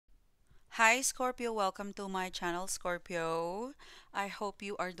Hi, Scorpio. Welcome to my channel, Scorpio. I hope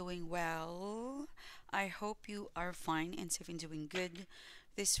you are doing well. I hope you are fine and safe and doing good.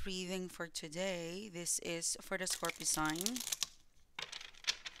 This reading for today, this is for the Scorpio sign.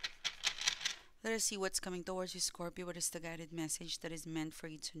 Let us see what's coming towards you, Scorpio. What is the guided message that is meant for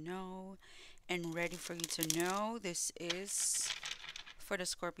you to know and ready for you to know? This is for the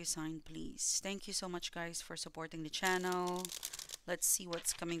Scorpio sign, please. Thank you so much, guys, for supporting the channel. Let's see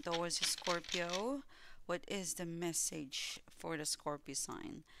what's coming towards you, Scorpio. What is the message for the Scorpio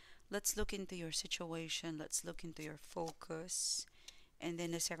sign? Let's look into your situation. Let's look into your focus. And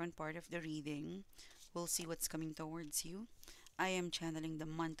then the second part of the reading, we'll see what's coming towards you. I am channeling the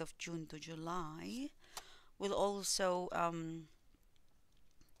month of June to July. We'll also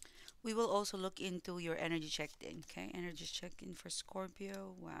we will also look into your energy check-in. Okay, energy check-in for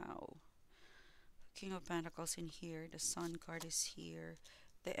Scorpio. Wow. King of Pentacles in here, the Sun card is here,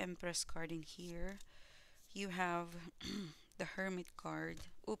 the Empress card in here. You have the Hermit card.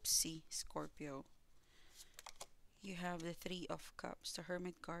 Oopsie, Scorpio. You have the Three of Cups, the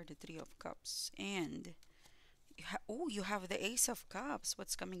Hermit card, the Three of Cups, and you have the Ace of Cups.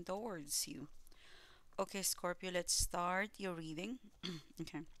 What's coming towards you? Okay, Scorpio, let's start your reading.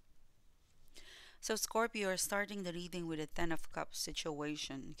 Okay. So, Scorpio, you're starting the reading with a Ten of Cups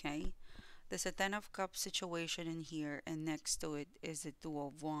situation, okay? There's a Ten of Cups situation in here, and next to it is the Two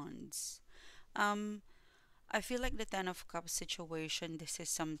of Wands. Um, I feel like the Ten of Cups situation, this is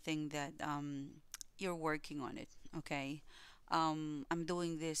something that you're working on it, okay? I'm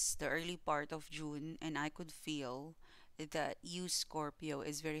doing this the early part of June, and I could feel that you, Scorpio,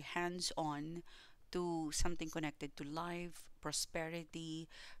 is very hands-on to something connected to life, prosperity,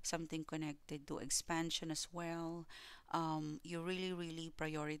 something connected to expansion as well. You're really, really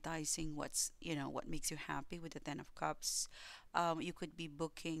prioritizing what makes you happy with the Ten of Cups. You could be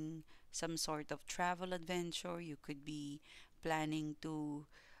booking some sort of travel adventure. You could be planning to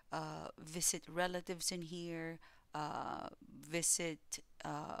visit relatives in here, visit,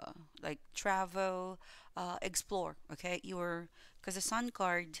 like travel, explore. Okay, because the Sun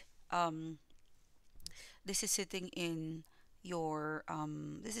card, um, this is sitting in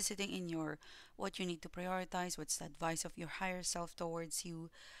this is sitting in your what you need to prioritize. What's the advice of your higher self towards you?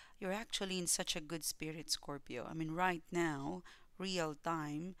 You're actually in such a good spirit, Scorpio. I mean, right now, real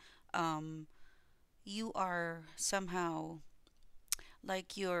time, um, you are somehow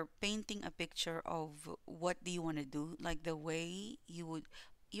like you're painting a picture of what do you want to do, like the way you're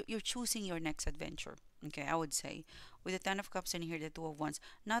choosing your next adventure. Okay, I would say with the Ten of Cups in here, the Two of Wands,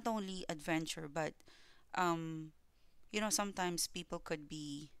 not only adventure, but um, sometimes people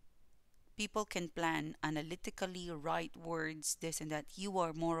can plan analytically, write words, this and that. You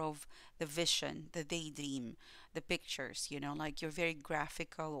are more of the vision, the daydream, the pictures, like you're very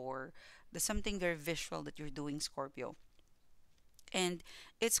graphical, or there's something very visual that you're doing, Scorpio. And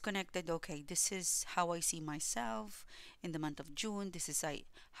it's connected. Okay, this is how I see myself in the month of June. This is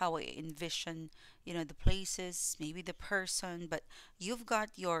how I envision, the places, maybe the person. But you've got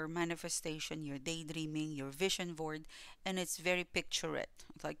your manifestation, your daydreaming, your vision board, and it's very picturette,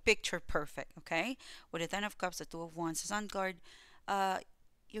 like picture perfect. Okay, with the Ten of Cups, the Two of Wands, the Sun card. uh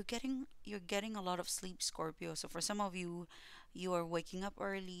you're getting a lot of sleep, Scorpio. So for some of you, you are waking up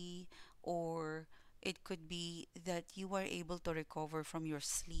early, or it could be that you are able to recover from your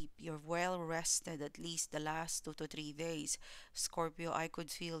sleep. You're well rested at least the last 2 to 3 days. Scorpio, I could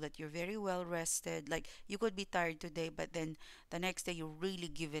feel that you're very well rested. Like you could be tired today, but then the next day you really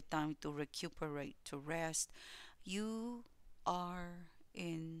give it time to recuperate, to rest. You are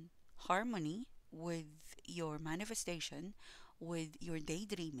in harmony with your manifestation, with your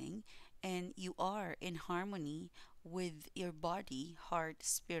daydreaming, and you are in harmony with your body, heart,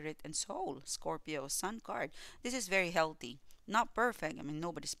 spirit, and soul. Scorpio, Sun card. This is very healthy. Not perfect. I mean,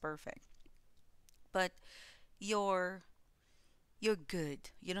 nobody's perfect, but you're you're good.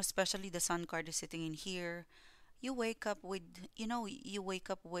 Especially the Sun card is sitting in here. You wake up with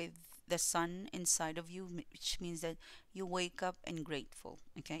the sun inside of you, which means that you wake up and grateful.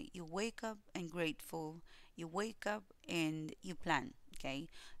 Okay, you wake up and grateful. You wake up and you plan. Okay,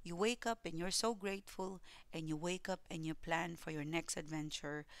 you wake up and you're so grateful, and you wake up and you plan for your next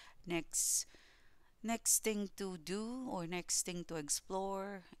adventure, next next thing to do, or next thing to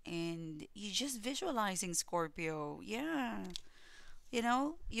explore, and you just visualizing, Scorpio. Yeah,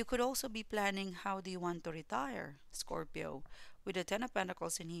 you could also be planning how do you want to retire, Scorpio. With the Ten of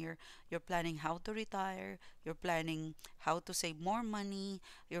Pentacles in here, you're planning how to retire, you're planning how to save more money,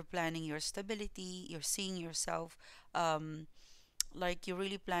 you're planning your stability, you're seeing yourself, um, like you're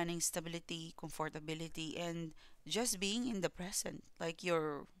really planning stability, comfortability, and just being in the present. Like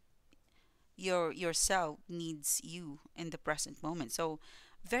your yourself needs you in the present moment. So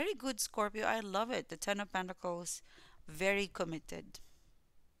very good, Scorpio. I love it. The Ten of Pentacles, very committed.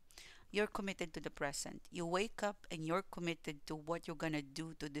 You're committed to the present. You wake up and you're committed to what you're going to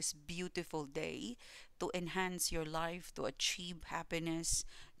do to this beautiful day to enhance your life, to achieve happiness,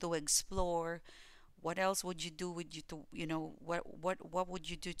 to explore. What else would you do? Would you to, what would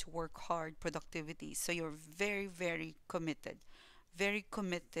you do to work hard, productivity? So you're very, very committed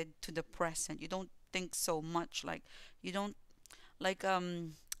to the present. You don't think so much, like you don't like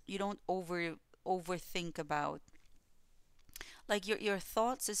you don't overthink about, like your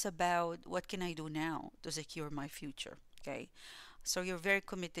thoughts is about what can I do now to secure my future. Okay, so you're very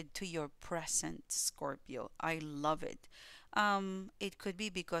committed to your present, Scorpio. I love it. It could be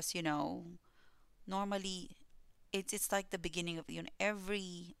because normally it's like the beginning of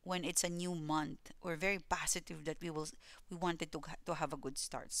every when it's a new month, we're very positive that we wanted to have a good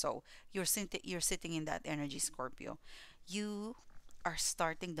start. So you're sitting in that energy, Scorpio. You are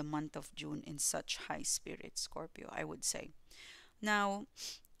starting the month of June in such high spirit, Scorpio, I would say. Now,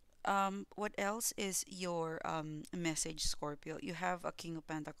 what else is your message, Scorpio? You have a King of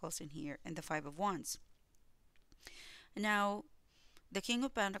Pentacles in here and the Five of Wands. Now, the King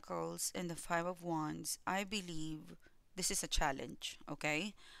of Pentacles and the Five of Wands, I believe this is a challenge,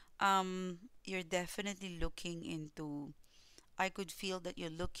 okay? You're definitely looking into, I could feel that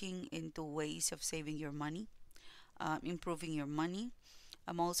you're looking into ways of saving your money, improving your money.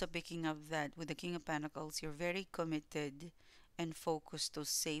 I'm also picking up that with the King of Pentacles, you're very committed and focused to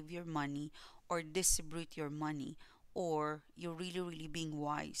save your money or distribute your money, or you're really, really being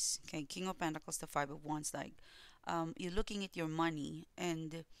wise. Okay, King of Pentacles, the Five of Wands, like you're looking at your money,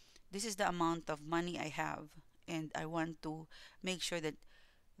 and this is the amount of money I have, and I want to make sure that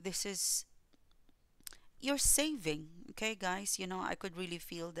this is you're saving. Okay, guys, I could really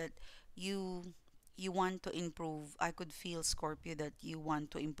feel that you you want to improve. I could feel, Scorpio, that you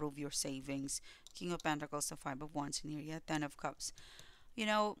want to improve your savings. King of Pentacles, the Five of Wands in here, yeah, Ten of Cups. you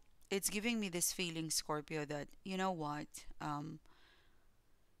know it's giving me this feeling, Scorpio, that you know what, um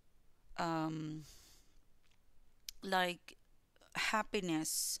like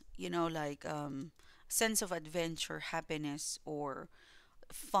happiness, like sense of adventure, happiness, or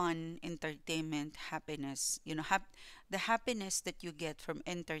fun, entertainment, happiness, the happiness that you get from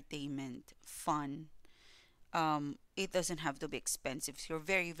entertainment, fun. It doesn't have to be expensive. So you're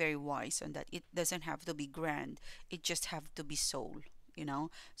very, very wise on that. It doesn't have to be grand. It just have to be soul.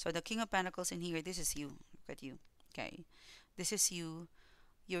 So the King of Pentacles in here, this is you. Look at you. Okay. This is you.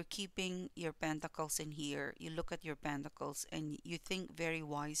 You're keeping your pentacles in here. You look at your pentacles and you think very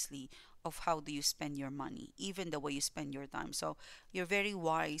wisely of how do you spend your money, even the way you spend your time. So you're very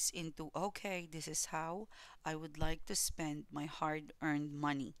wise into, okay, this is how I would like to spend my hard-earned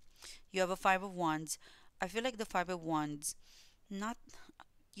money. You have a Five of Wands. I feel like the Five of Wands, not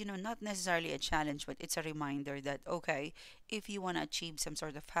not necessarily a challenge, but it's a reminder that, okay, if you want to achieve some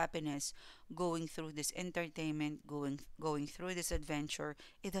sort of happiness going through this entertainment, going through this adventure,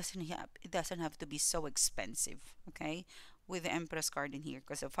 it doesn't have to be so expensive, okay? With the Empress card in here,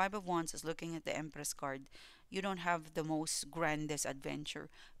 because the Five of Wands is looking at the Empress card, you don't have the most grandest adventure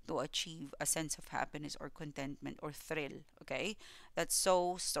to achieve a sense of happiness or contentment or thrill, okay? That's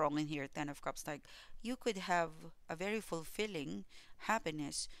so strong in here, Ten of Cups. Like, you could have a very fulfilling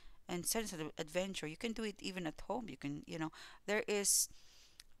happiness and sense of adventure. You can do it even at home. You can, there is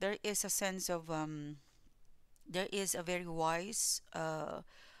there is a sense of there is a very wise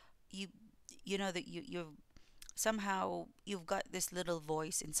you you know that you've somehow you've got this little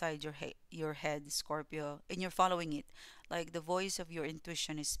voice inside your head, Scorpio, and you're following it. Like the voice of your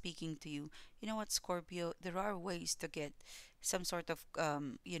intuition is speaking to you. You know what, Scorpio? There are ways to get some sort of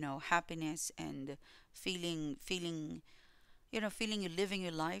happiness and feeling you living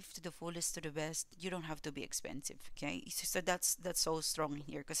your life to the fullest, to the best. You don't have to be expensive, okay? So that's so strong in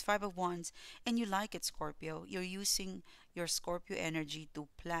here because Five of Wands, and you like it, Scorpio. You're using your Scorpio energy to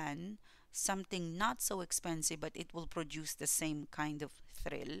plan something not so expensive, but it will produce the same kind of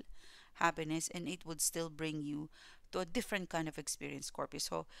thrill, happiness, and it would still bring you to a different kind of experience, Scorpio.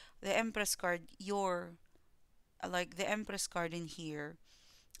 So the Empress card, your like the Empress card in here,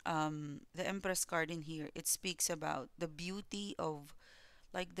 it speaks about the beauty of,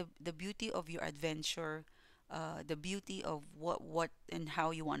 like, the beauty of your adventure, the beauty of what and how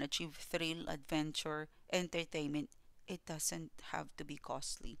you want to achieve thrill, adventure, entertainment. It doesn't have to be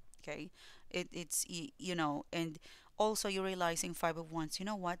costly, okay? And also you're realizing, Five of Wands, you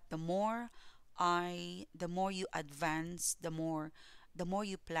know what, the more you advance, the more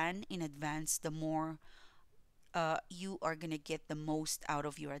you plan in advance, the more you are gonna get the most out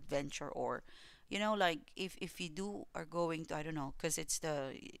of your adventure. Or like if you do are going to, I don't know, because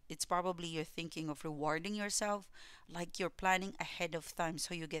it's probably you're thinking of rewarding yourself, like you're planning ahead of time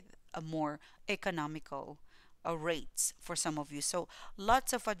so you get a more economical rates for some of you. So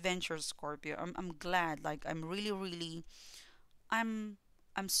lots of adventures, Scorpio. I'm glad, like I'm really really, I'm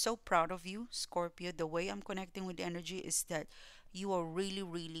I'm so proud of you, Scorpio. The way I'm connecting with the energy is that you are really,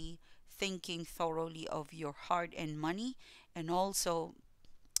 really thinking thoroughly of your hard-earned money, and also,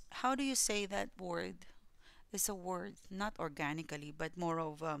 how do you say that word? It's a word, not organically, but more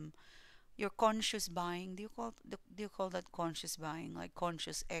of your conscious buying. Do you call that conscious buying? Like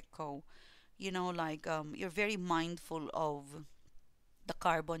conscious echo? Like you're very mindful of the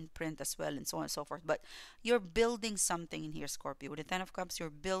carbon print as well, and so on and so forth. But you're building something in here, Scorpio. With the Ten of Cups, you're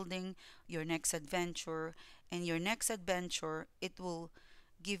building your next adventure, and your next adventure, it will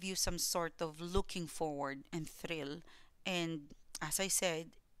give you some sort of looking forward and thrill. And as I said,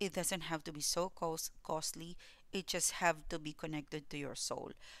 it doesn't have to be so costly. It just have to be connected to your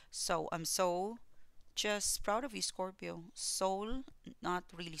soul. So I'm so just proud of you, Scorpio. Soul, not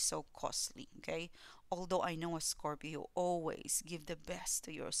really so costly, okay? Although I know a Scorpio, you always give the best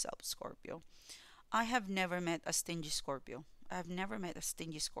to yourself, Scorpio. I have never met a stingy Scorpio. I've never met a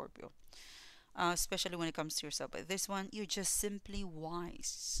stingy Scorpio, especially when it comes to yourself. But this one, you're just simply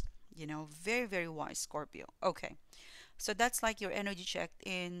wise. Very, very wise, Scorpio. Okay, so that's like your energy checked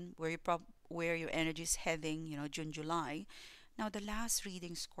in, where your energy is heading. June, July. Now, the last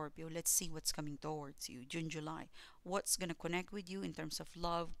reading, Scorpio, let's see what's coming towards you, June, July. What's going to connect with you in terms of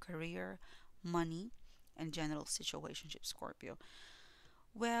love, career, money, and general situationship, Scorpio?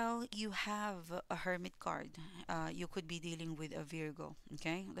 Well, you have a Hermit card. You could be dealing with a Virgo.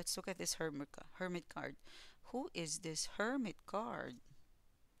 Okay, let's look at this Hermit card. Who is this Hermit card?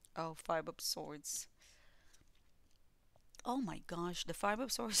 Oh, Five of Swords. Oh my gosh, the Five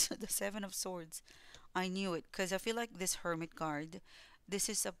of Swords, the Seven of Swords. I knew it because I feel like this Hermit card, this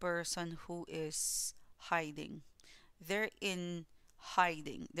is a person who is hiding. They're in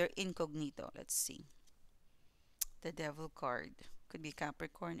hiding. They're incognito. Let's see. The Devil card. Could be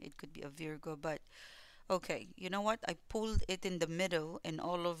Capricorn, it could be a Virgo, but okay, you know what? I pulled it in the middle and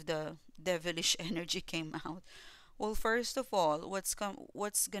all of the devilish energy came out. Well, first of all, what's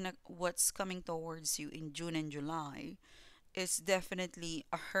coming towards you in June and July is definitely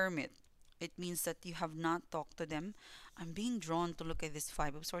a hermit. It means that you have not talked to them. I'm being drawn to look at this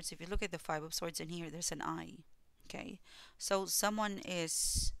Five of Swords. If you look at the Five of Swords in here, there's an eye. Okay. So someone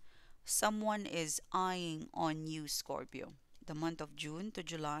is eyeing on you, Scorpio. The month of June to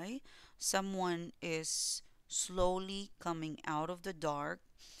July, someone is slowly coming out of the dark.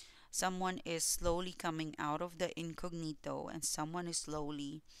 Someone is slowly coming out of the incognito, and someone is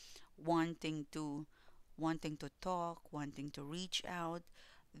slowly wanting to wanting to talk, wanting to reach out.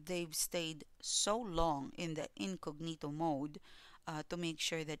 They've stayed so long in the incognito mode to make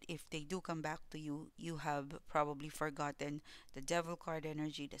sure that if they do come back to you, you have probably forgotten the Devil card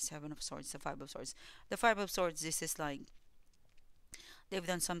energy, the Seven of Swords, the Five of Swords. The Five of Swords, this is like they've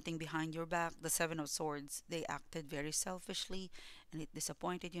done something behind your back. The Seven of Swords, they acted very selfishly and it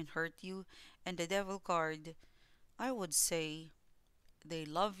disappointed you and hurt you. And the Devil card, I would say they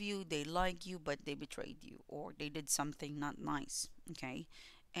love you, they like you, but they betrayed you or they did something not nice, okay?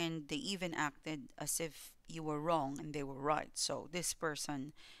 And they even acted as if you were wrong and they were right. So this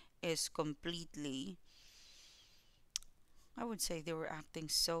person is completely, I would say they were acting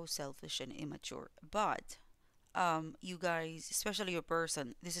so selfish and immature. But you guys, especially your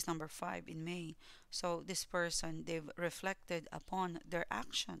person, this is number 5 in May. So this person, they've reflected upon their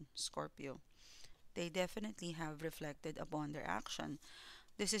action, Scorpio. They definitely have reflected upon their action.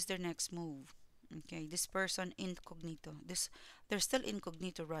 This is their next move. Okay, this person incognito. They're still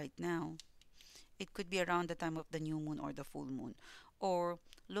incognito right now. It could be around the time of the new moon or the full moon. Or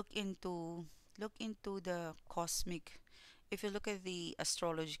look into look into the cosmic. If you look at the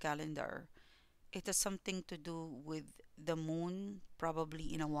astrology calendar, it has something to do with the moon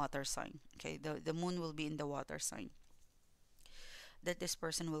probably in a water sign. Okay, the moon will be in the water sign. That this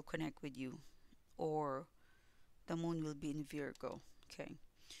person will connect with you. Or the moon will be in Virgo. Okay.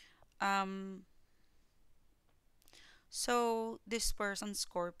 Um So this person,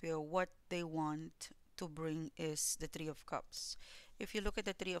 Scorpio, what they want to bring is the Three of Cups. If you look at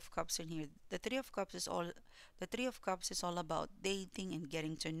the Three of Cups in here, the Three of Cups is all about dating and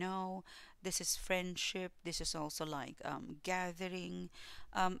getting to know. This is friendship. This is also like gathering.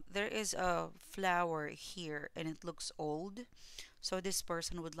 There is a flower here and it looks old. So this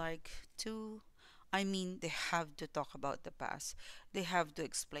person would like they have to talk about the past. They have to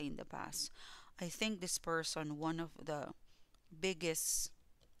explain the past. I think this person, one of the biggest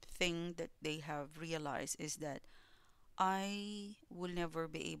thing that they have realized is that I will never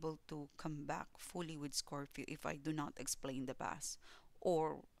be able to come back fully with Scorpio if I do not explain the past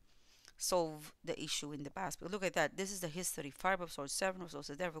or solve the issue in the past. But look at that. This is the history. Five of Swords, Seven of Swords,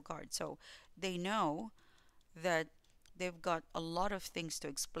 the Devil card. So they know that they've got a lot of things to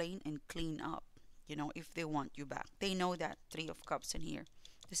explain and clean up, if they want you back. They know that. Three of Cups in here.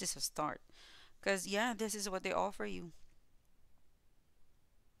 This is a start. Because, yeah, this is what they offer you.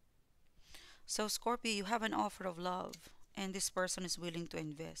 So, Scorpio, you have an offer of love, and this person is willing to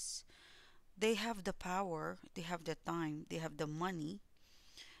invest. They have the power, they have the time, they have the money,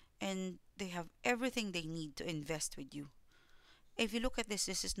 and they have everything they need to invest with you. If you look at this,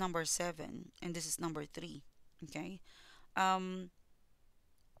 this is number seven, and this is number three. Okay, um,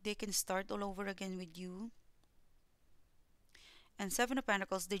 they can start all over again with you. And Seven of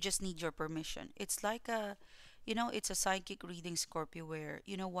Pentacles, they just need your permission. It's like it's a psychic reading, Scorpio, where,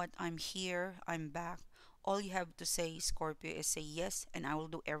 you know what, I'm here, I'm back. All you have to say, Scorpio, is say yes, and I will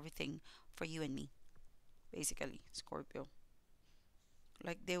do everything for you and me, basically, Scorpio.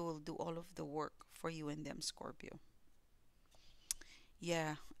 Like they will do all of the work for you and them, Scorpio.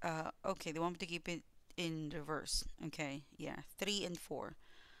 Yeah, okay, they want me to keep it in reverse. Okay, yeah, three and four.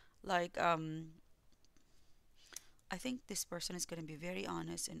 Like, I think this person is gonna be very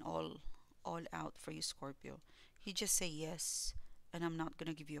honest and all out for you, Scorpio. You just say yes, and I'm not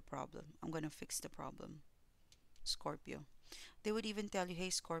gonna give you a problem. I'm gonna fix the problem, Scorpio. They would even tell you,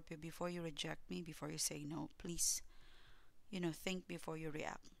 hey, Scorpio, before you reject me, before you say no, please, think before you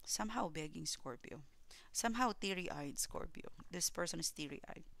react. Somehow begging, Scorpio. Somehow teary eyed, Scorpio. This person is teary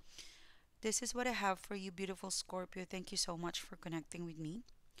eyed. This is what I have for you, beautiful Scorpio. Thank you so much for connecting with me.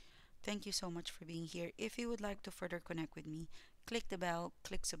 Thank you so much for being here. If you would like to further connect with me, click the bell,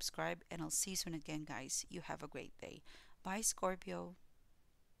 click subscribe, and I'll see you soon again, guys. You have a great day. Bye, Scorpio.